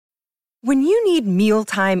When you need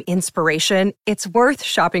mealtime inspiration, it's worth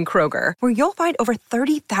shopping Kroger, where you'll find over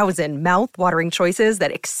 30,000 mouth-watering choices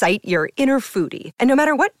that excite your inner foodie. And no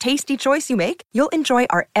matter what tasty choice you make, you'll enjoy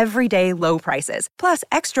our everyday low prices, plus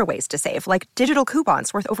extra ways to save, like digital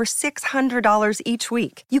coupons worth over $600 each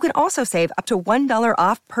week. You can also save up to $1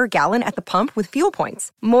 off per gallon at the pump with fuel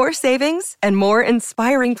points. More savings and more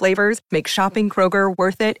inspiring flavors make shopping Kroger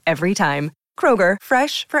worth it every time. Kroger,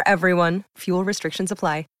 fresh for everyone. Fuel restrictions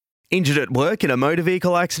apply. Injured at work in a motor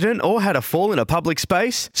vehicle accident or had a fall in a public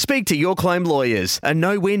space? Speak to Your Claim Lawyers, a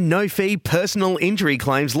no-win, no-fee personal injury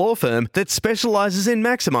claims law firm that specialises in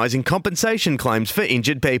maximising compensation claims for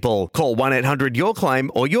injured people. Call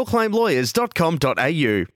 1-800-YOUR-CLAIM or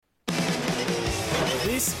yourclaimlawyers.com.au.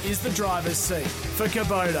 This is the driver's seat for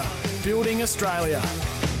Kubota, building Australia.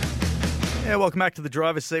 Yeah, welcome back to the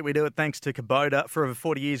driver's seat. We do it thanks to Kubota. For over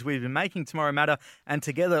 40 years, we've been making tomorrow matter, and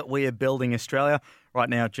together we are building Australia. Right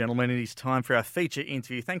now, gentlemen, it is time for our feature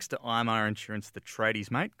interview. Thanks to IMAR Insurance, the tradies,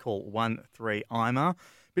 mate. Call 13IMAR.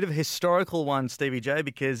 Bit of a historical one, Stevie J,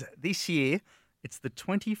 because this year it's the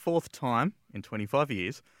 24th time in 25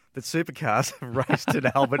 years that supercars have raced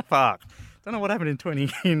at Albert Park. Don't know what happened in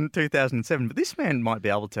 2007, but this man might be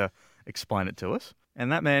able to explain it to us.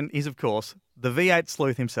 And that man is, of course, the V8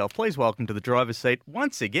 sleuth himself. Please welcome to the driver's seat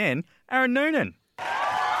once again, Aaron Noonan.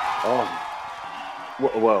 Oh,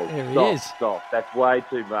 well, stop. That's way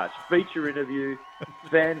too much. Feature interview,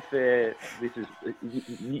 fanfare. This is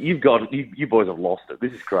you boys have lost it.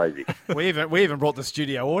 This is crazy. We even brought the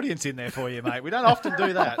studio audience in there for you, mate. We don't often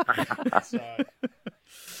do that. So,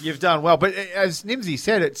 you've done well, but as Nimsy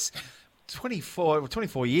said, it's 24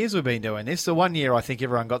 years we've been doing this. So 1 year, I think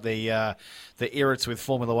everyone got the irrits with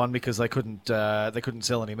Formula One because they couldn't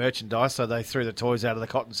sell any merchandise, so they threw the toys out of the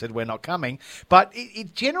cot and said we're not coming. But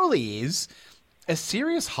it generally is a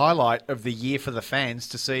serious highlight of the year for the fans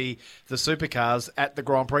to see the supercars at the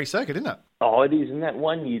Grand Prix circuit, isn't it? Oh, it is. And that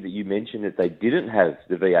 1 year that you mentioned that they didn't have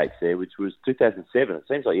the V8s there, which was 2007. It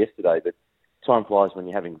seems like yesterday, but time flies when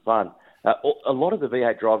you're having fun. A lot of the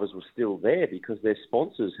V8 drivers were still there because their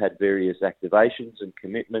sponsors had various activations and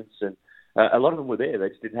commitments, and a lot of them were there. They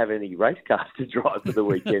just didn't have any race cars to drive for the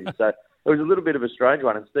weekend. So it was a little bit of a strange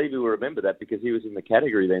one, and Stevie will remember that because he was in the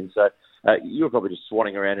category then. So you were probably just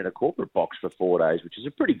swanning around in a corporate box for 4 days, which is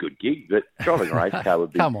a pretty good gig, but driving a race car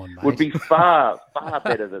would be far, far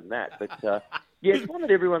better than that. But yeah, it's one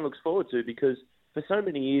that everyone looks forward to because for so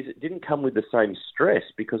many years it didn't come with the same stress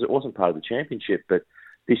because it wasn't part of the championship, but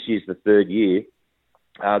this year's the third year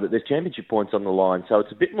that there's championship points on the line. So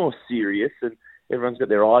it's a bit more serious and everyone's got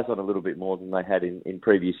their eyes on a little bit more than they had in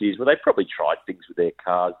previous years where they probably tried things with their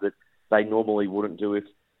cars that they normally wouldn't do if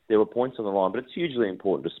there were points on the line. But it's hugely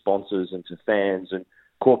important to sponsors and to fans and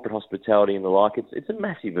corporate hospitality and the like. It's a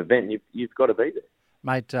massive event. You've got to be there.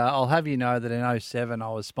 Mate, I'll have you know that in 2007 I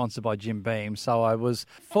was sponsored by Jim Beam, so I was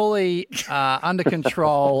fully under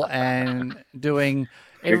control and doing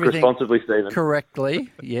everything responsibly, Stephen.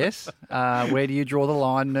 Correctly, yes. Where do you draw the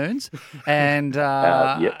line, Noons? And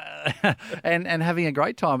and having a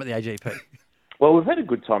great time at the AGP. Well, we've had a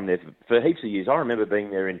good time there for heaps of years. I remember being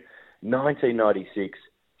there in 1996,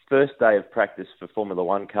 first day of practice for Formula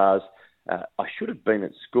One cars. I should have been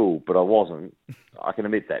at school, but I wasn't. I can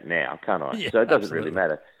admit that now, can't I? Yeah, so it doesn't really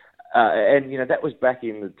matter. And, that was back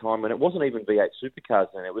in the time when it wasn't even V8 supercars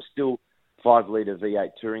then. It was still 5-litre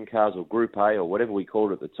V8 touring cars or Group A or whatever we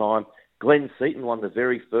called it at the time. Glenn Seaton won the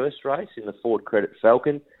very first race in the Ford Credit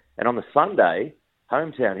Falcon. And on the Sunday,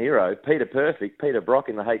 hometown hero, Peter Brock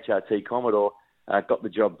in the HRT Commodore, got the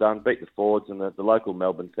job done, beat the Fords, and the local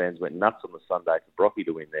Melbourne fans went nuts on the Sunday for Brocky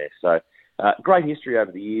to win there. So great history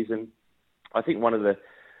over the years. And I think one of the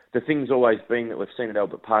things always been that we've seen at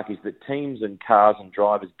Albert Park is that teams and cars and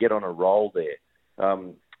drivers get on a roll there.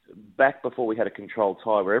 Back before we had a controlled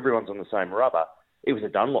tyre where everyone's on the same rubber, it was a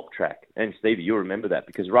Dunlop track. And Stevie, you'll remember that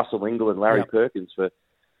because Russell Ingall and Larry Perkins for,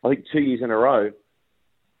 I think, 2 years in a row.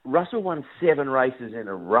 Russell won 7 races in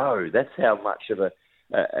a row. That's how much of a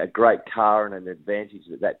great car and an advantage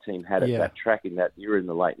that team had at that track in that year in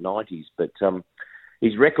the late 90s. But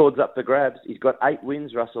his record's up for grabs. He's got 8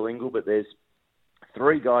 wins, Russell Ingall, but there's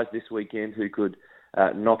 3 guys this weekend who could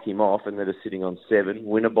knock him off and that are sitting on 7.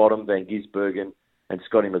 Winterbottom, Van Gisbergen, and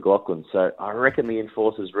Scotty McLaughlin. So I reckon the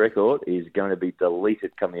Enforcer's record is going to be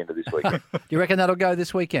deleted come the end of this weekend. You reckon that'll go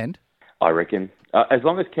this weekend? I reckon. As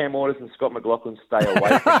long as Cam Waters and Scott McLaughlin stay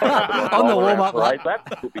away from on the warm-up lap,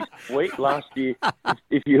 it would be sweet. Last year,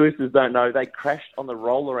 if you listeners don't know, they crashed on the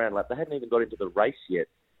roll-around lap. They hadn't even got into the race yet,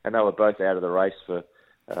 and they were both out of the race for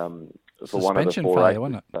one of the 4 races.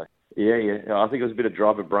 Wasn't it? So, Yeah. I think it was a bit of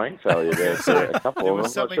driver brain failure there for a couple There of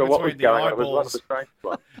was them. I'm not something sure what was between the going on. It was one of eyeballs. the strange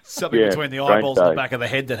ones. Something Yeah, between the strange eyeballs and the day. back of the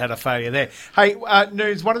head that had a failure there. Hey,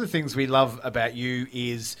 Noons, one of the things we love about you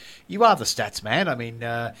is you are the stats man. I mean,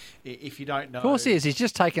 if you don't know... Of course he is. He's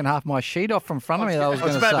just taken half my sheet off from front of me. I was I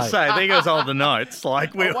was going about to say, there goes all the notes.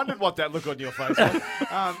 Like I wondered what that look on your face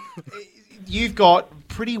was. You've got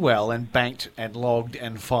pretty well and banked and logged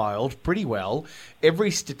and filed pretty well every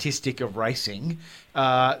statistic of racing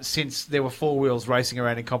since there were four wheels racing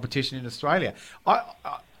around in competition in Australia.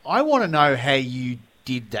 I want to know how you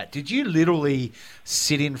did that. Did you literally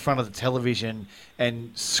sit in front of the television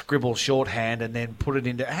and scribble shorthand and then put it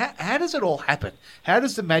into... How does it all happen? How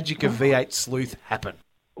does the magic of V8 Sleuth happen?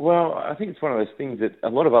 Well, I think it's one of those things that a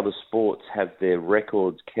lot of other sports have their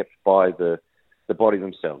records kept by the body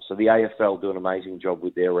themselves. So the AFL do an amazing job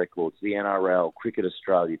with their records, the NRL, Cricket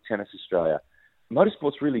Australia, Tennis Australia.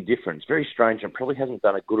 Motorsport's really different. It's very strange and probably hasn't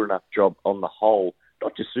done a good enough job on the whole,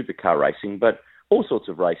 not just supercar racing, but all sorts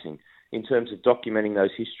of racing in terms of documenting those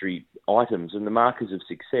history items and the markers of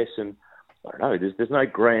success. And I don't know, there's no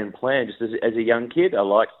grand plan. Just as a young kid, I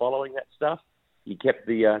liked following that stuff. You kept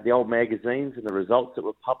the old magazines and the results that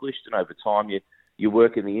were published, and over time you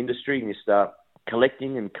work in the industry and you start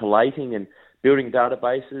collecting and collating and building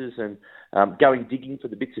databases and going digging for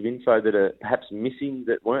the bits of info that are perhaps missing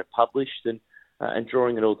that weren't published and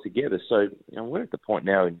drawing it all together. So we're at the point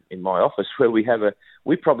now in my office where we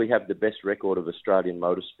probably have the best record of Australian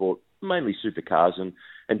motorsport, mainly supercars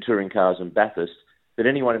and touring cars and Bathurst, than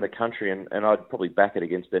anyone in the country, and I'd probably back it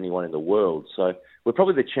against anyone in the world. So we're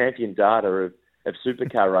probably the champion data of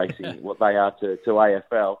supercar racing, what they are to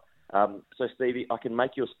AFL. So, Stevie, I can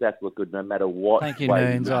make your stats look good no matter what. Thank you,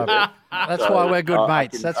 way Noons. you do it. That's why we're good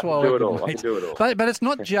mates. That's why we're good I mates. can do it all. But it's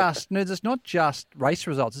not just Noons. It's not just race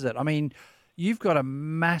results, is it? I mean, you've got a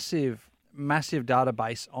massive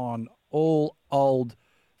database on all old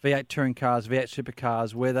V8 touring cars, V8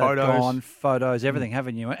 supercars, where they've gone, photos, everything,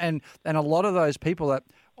 haven't you? And a lot of those people that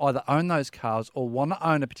either own those cars or want to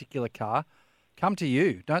own a particular car come to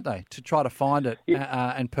you, don't they, to try to find it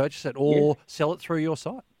and purchase it or sell it through your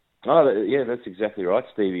site. Oh, yeah, that's exactly right,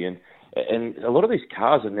 Stevie. And a lot of these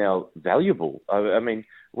cars are now valuable. I mean,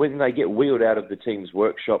 when they get wheeled out of the team's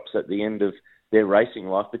workshops at the end of their racing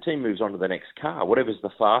life, the team moves on to the next car, whatever's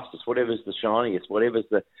the fastest, whatever's the shiniest, whatever's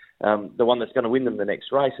the one that's going to win them the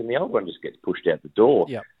next race, and the old one just gets pushed out the door.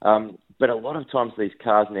 Yep. But a lot of times these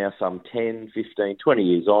cars now, some 10, 15, 20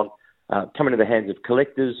 years on, come into the hands of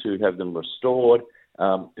collectors who have them restored,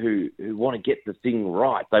 who want to get the thing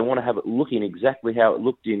right. They want to have it looking exactly how it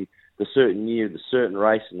looked in the certain year, the certain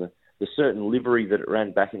race, and the certain livery that it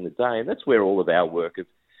ran back in the day. And that's where all of our work of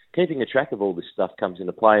keeping a track of all this stuff comes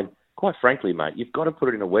into play. And quite frankly, mate, you've got to put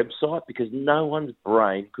it in a website because no one's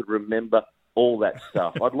brain could remember all that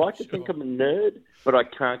stuff. I'd like to think I'm a nerd, but I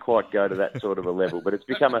can't quite go to that sort of a level. But it's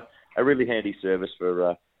become a really handy service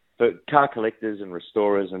for car collectors and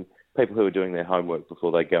restorers and people who are doing their homework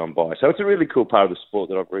before they go and buy. So it's a really cool part of the sport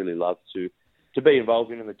that I've really loved to be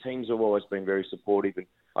involved in, and the teams have always been very supportive. And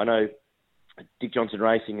I know Dick Johnson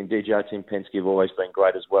Racing and DJR Team Penske have always been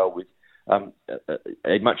great as well, with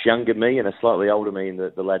a much younger me and a slightly older me in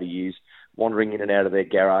the latter years, wandering in and out of their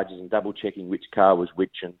garages and double-checking which car was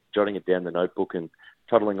which and jotting it down the notebook and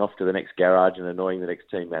toddling off to the next garage and annoying the next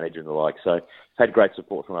team manager and the like. So I've had great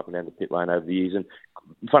support from up and down the pit lane over the years. And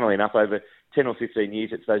funnily enough, over 10 or 15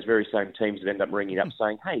 years, it's those very same teams that end up ringing up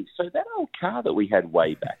saying, hey, so that old car that we had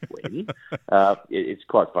way back when, it's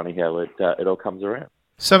quite funny how it all comes around.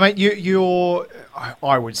 So, mate, you're,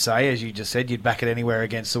 I would say, as you just said, you'd back it anywhere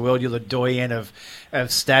against the world. You're the doyen of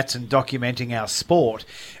stats and documenting our sport.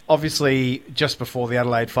 Obviously, just before the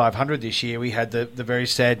Adelaide 500 this year, we had the very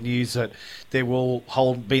sad news that there will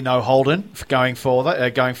be no Holden going forward.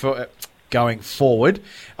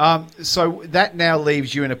 So that now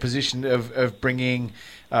leaves you in a position of bringing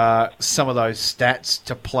some of those stats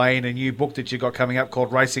to play in a new book that you've got coming up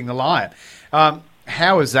called Racing the Lion.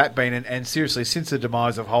 How has that been? And seriously, since the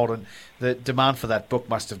demise of Holden, the demand for that book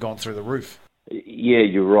must have gone through the roof. Yeah,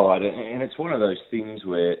 you're right. And it's one of those things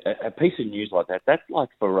where a piece of news like that, that's like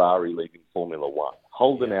Ferrari leaving Formula One.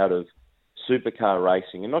 Holden out of supercar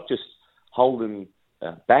racing, and not just Holden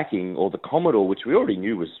backing or the Commodore, which we already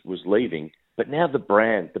knew was leaving, but now the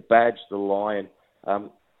brand, the badge, the Lion,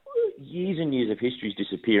 years and years of history is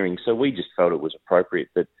disappearing. So we just felt it was appropriate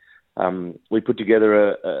that we put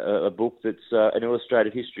together a book that's an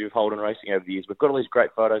illustrated history of Holden racing over the years. We've got all these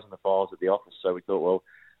great photos in the files at the office, so we thought, well,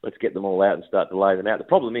 let's get them all out and start to lay them out. The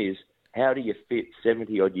problem is, how do you fit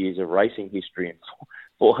 70-odd years of racing history in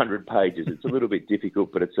 400 pages? It's a little bit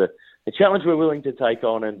difficult, but it's a challenge we're willing to take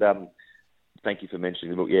on. And thank you for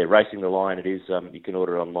mentioning the book. Yeah, Racing the Lion. It is. You can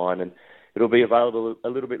order it online, and it'll be available a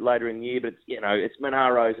little bit later in the year. But it's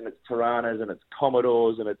Monaros and it's Tiranas and it's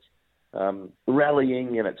Commodores and it's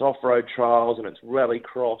rallying and it's off-road trials and it's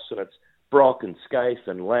rallycross and it's Brock and Scaife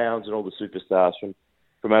and Lowndes and all the superstars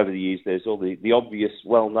from over the years. There's all the obvious,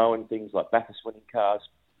 well-known things like Bathurst-winning cars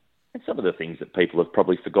and some of the things that people have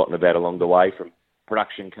probably forgotten about along the way, from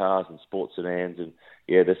production cars and sports sedans. And,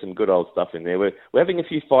 yeah, there's some good old stuff in there. We're having a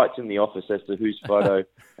few fights in the office as to whose photo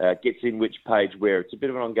gets in which page where. It's a bit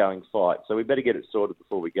of an ongoing fight, so we better get it sorted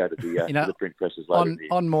before we go to the, to the print presses later.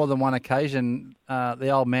 On more than one occasion, the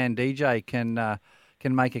old man DJ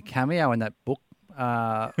can make a cameo in that book.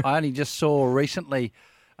 I only just saw recently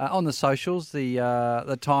on the socials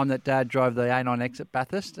the time that Dad drove the A9X at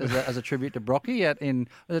Bathurst as a tribute to Brocky was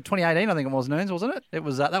it 2018? I think it was, Noons, wasn't it? It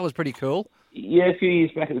was that was pretty cool. Yeah, a few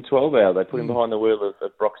years back at the 12 Hour, they put him behind the wheel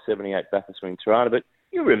of Brock's 78 Bathurst Winning Tirana. But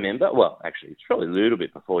you remember, well, actually, it's probably a little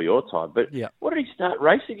bit before your time, but what did he start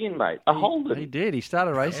racing in, mate? A Holden. He did. He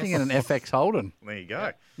started racing in an FX Holden. There you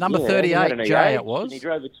go. Number 38, Jay, it was. And he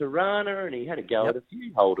drove a Tirana, and he had a go at a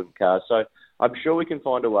few Holden cars. So I'm sure we can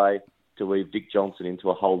find a way to weave Dick Johnson into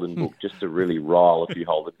a Holden book just to really rile a few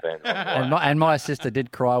Holden fans. And my sister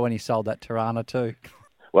did cry when he sold that Tirana too.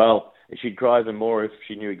 Well, she'd cry even more if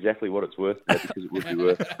she knew exactly what it's worth, because it would be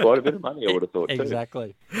worth quite a bit of money, I would have thought, too.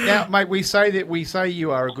 Exactly. Now, mate, we say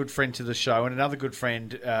you are a good friend to the show, and another good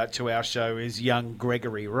friend to our show is young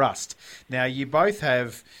Gregory Rust. Now, you both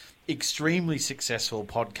have extremely successful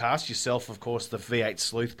podcast. Yourself, of course, the V8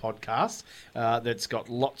 Sleuth podcast that's got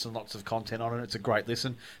lots and lots of content on it. It's a great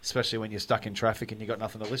listen, especially when you're stuck in traffic and you've got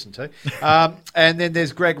nothing to listen to. And then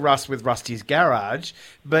there's Greg Rust with Rusty's Garage.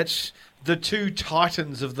 But the two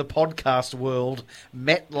titans of the podcast world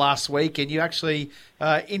met last week, and you actually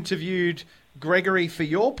interviewed Gregory for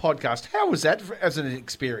your podcast. How was that as an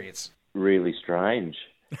experience? Really strange.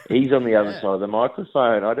 He's on the other side of the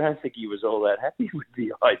microphone. I don't think he was all that happy with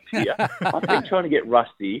the idea. I've been trying to get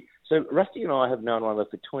Rusty. So Rusty and I have known one another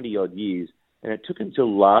for 20-odd years, and it took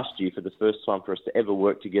until last year for the first time for us to ever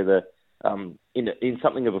work together in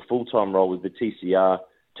something of a full-time role with the TCR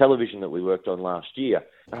television that we worked on last year.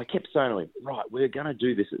 And I kept saying to him, right, we're going to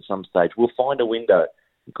do this at some stage. We'll find a window.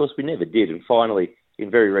 Of course, we never did. And finally, in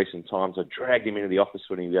very recent times, I dragged him into the office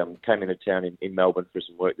when he came into town in Melbourne for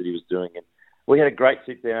some work that he was doing. And we had a great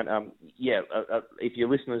sit down. If your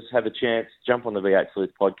listeners have a chance, jump on the V8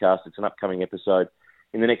 Sleuth podcast. It's an upcoming episode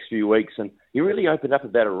in the next few weeks. And he really opened up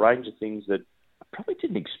about a range of things that I probably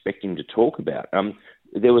didn't expect him to talk about.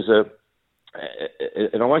 There was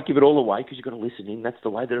and I won't give it all away because you've got to listen in. That's the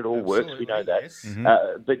way that it all works. We know that. Yes.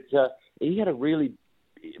 Mm-hmm. But he had a really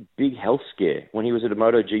big health scare when he was at a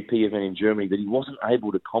MotoGP event in Germany that he wasn't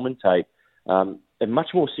able to commentate, and much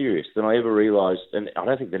more serious than I ever realised, and I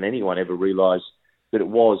don't think than anyone ever realised that it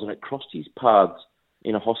was. And it crossed his paths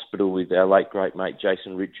in a hospital with our late great mate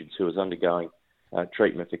Jason Richards, who was undergoing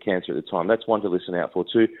treatment for cancer at the time. That's one to listen out for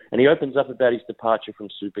too. And he opens up about his departure from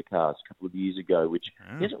supercars a couple of years ago, which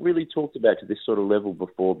he hasn't really talked about to this sort of level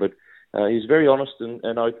before, but he's very honest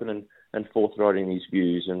and open and forthright in his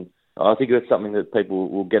views. And I think that's something that people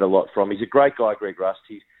will get a lot from. He's a great guy, Greg Rust.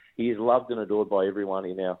 He is loved and adored by everyone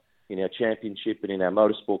in our championship and in our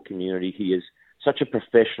motorsport community. He is such a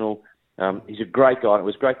professional. He's a great guy. It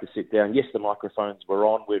was great to sit down. Yes, the microphones were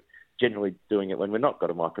on. We're generally doing it when we've not got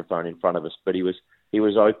a microphone in front of us, but he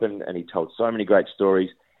was open and he told so many great stories.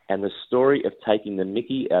 And the story of taking the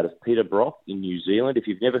mickey out of Peter Brock in New Zealand, if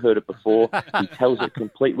you've never heard it before, he tells it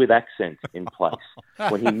complete with accent in place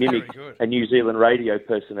when he mimicked a New Zealand radio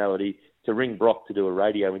personality to ring Brock to do a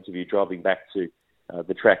radio interview driving back to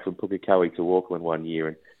the track from Pukekohe to Auckland one year.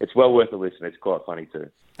 And it's well worth a listen. It's quite funny too.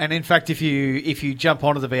 And in fact, if you jump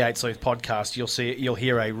onto the V8 Sleuth podcast, you'll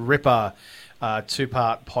hear a ripper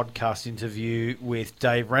two-part podcast interview with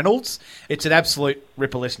Dave Reynolds. It's an absolute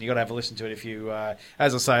ripper listen. You've got to have a listen to it if you...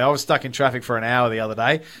 as I say, I was stuck in traffic for an hour the other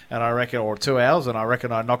day, or 2 hours, and I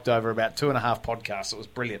reckon I knocked over about 2.5 podcasts. It was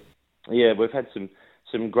brilliant. Yeah, we've had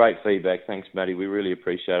some great feedback. Thanks, Matty. We really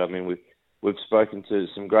appreciate it. I mean, we've spoken to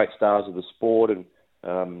some great stars of the sport, and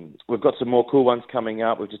we've got some more cool ones coming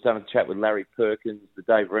up. We've just done a chat with Larry Perkins, the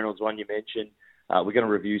Dave Reynolds one you mentioned. We're going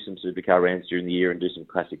to review some supercar rounds during the year and do some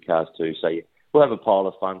classic cars too. So yeah, we'll have a pile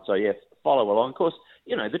of fun. So yeah, follow along. Of course,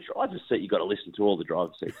 the driver's seat, you've got to listen to all the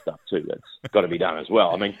driver's seat stuff too. That's got to be done as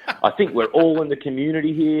well. I mean, I think we're all in the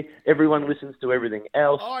community here. Everyone listens to everything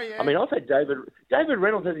else. Oh, yeah. I mean, I've had David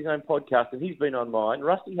Reynolds has his own podcast and he's been on mine.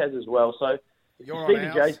 Rusty has as well. So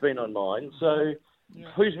Stevie J's been on mine. So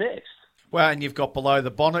who's next? Well, and you've got below the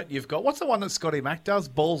bonnet, you've got, what's the one that Scotty Mack does?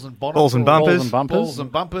 Balls and bonnets. Balls and bumpers. Balls and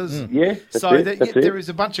bumpers. Yeah, there is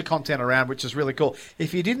a bunch of content around, which is really cool.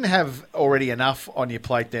 If you didn't have already enough on your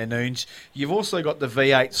plate there, Noons, you've also got the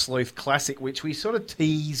V8 Sleuth Classic, which we sort of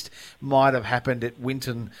teased might have happened at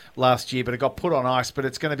Winton last year, but it got put on ice. But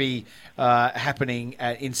it's going to be happening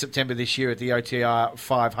in September this year at the OTR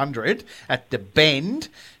 500 at the Bend.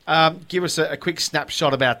 Give us a quick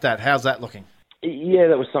snapshot about that. How's that looking? Yeah,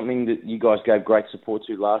 that was something that you guys gave great support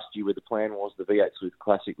to last year, where the plan was the V8 Sleuth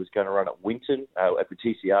Classic was going to run at Winton at the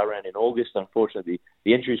TCR round in August. Unfortunately,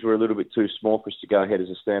 the entries were a little bit too small for us to go ahead as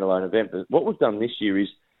a standalone event. But what we've done this year is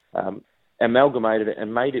amalgamated it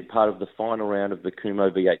and made it part of the final round of the Kumo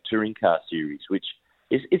V8 Touring Car Series, which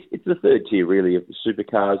it's the third tier, really, of the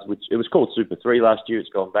supercars, which it was called Super 3 last year. It's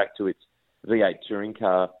gone back to its V8 Touring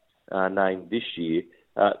Car name this year.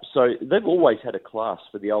 So they've always had a class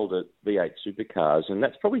for the older V8 supercars, and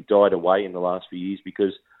that's probably died away in the last few years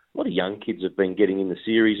because a lot of young kids have been getting in the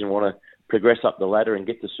series and want to progress up the ladder and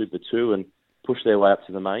get to Super 2 and push their way up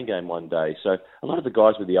to the main game one day. So a lot of the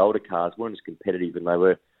guys with the older cars weren't as competitive, and they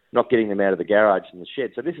were not getting them out of the garage and the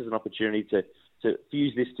shed. So this is an opportunity to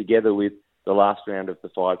fuse this together with the last round of the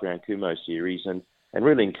 5-round Kumo series and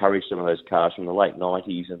really encourage some of those cars from the late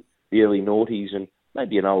 90s and the early noughties, and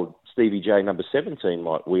maybe an old Stevie J number 17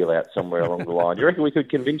 might wheel out somewhere along the line. Do you reckon we could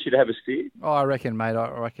convince you to have a steer? Oh, I reckon, mate. I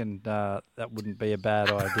reckon that wouldn't be a bad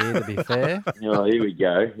idea, to be fair. Oh, here we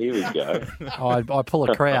go. I pull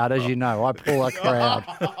a crowd, as you know. I pull a crowd.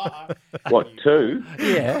 What, 2?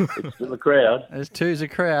 Yeah. It's still a crowd. There's 2's a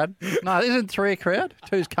crowd. No, isn't 3 a crowd?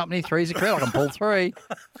 2's company, 3's a crowd. I can pull 3.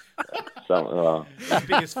 His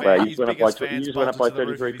biggest fan. You just went up by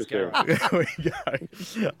 33%. There we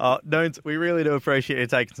go. Nones, we really do appreciate you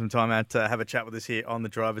taking some time out to have a chat with us here on the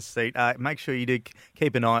driver's seat. Make sure you do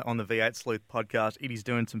keep an eye on the V8 Sleuth podcast. It is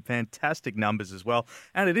doing some fantastic numbers as well.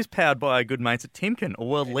 And it is powered by our good mates at Timken, a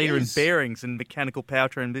world leader in bearings and mechanical power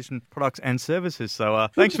transmission products and services. So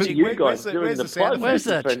thanks for you guys doing the plug. Where's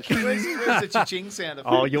that? Where's the cha-ching sound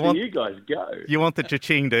effect? Oh, you guys go. You want the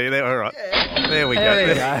cha-ching, do you? All right. Yeah. There we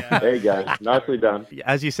go. There you go. Nicely done.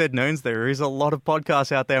 As you said, Noons, there is a lot of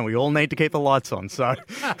podcasts out there, and we all need to keep the lights on. So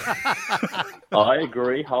I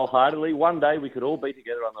agree wholeheartedly. One day we could all be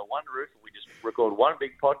together under one roof and we just record one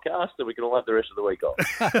big podcast and we can all have the rest of the week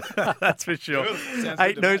off. That's for sure. Cool.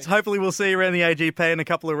 Hey, Noons, hopefully we'll see you around the AGP in a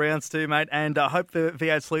couple of rounds too, mate. And I hope the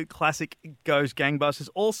V8 Sleuth Classic goes gangbusters.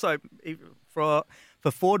 Also, for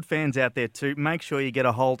Ford fans out there too, make sure you get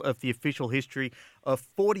a hold of the official history of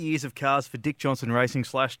 40 years of cars for Dick Johnson Racing /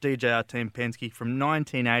 DJR Team Penske from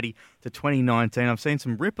 1980 to 2019. I've seen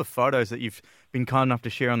some ripper photos that you've been kind enough to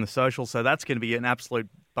share on the social, so that's going to be an absolute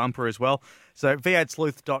bumper as well. So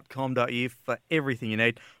v8sleuth.com.au for everything you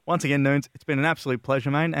need. Once again, Noons, it's been an absolute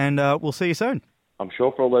pleasure, mate, and we'll see you soon. I'm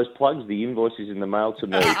sure for all those plugs, the invoice is in the mail to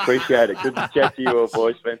me. Appreciate it. Good to chat to you all,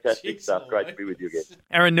 boys. Fantastic stuff. Great to be with you again.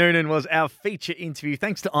 Aaron Noonan was our feature interview.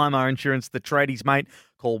 Thanks to IMAR Insurance, the tradies, mate.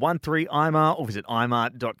 Call 13-IMAR or visit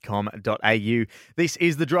imar.com.au. This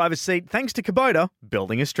is The Driver's Seat. Thanks to Kubota,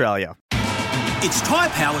 building Australia. It's Tyre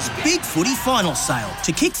Power's Big Footy Final Sale.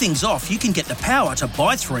 To kick things off, you can get the power to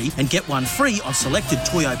buy 3 and get 1 free on selected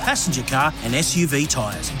Toyo passenger car and SUV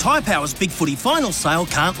tyres. Tyre Power's Big Footy Final Sale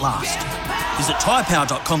can't last. Visit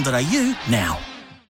tyrepower.com.au now.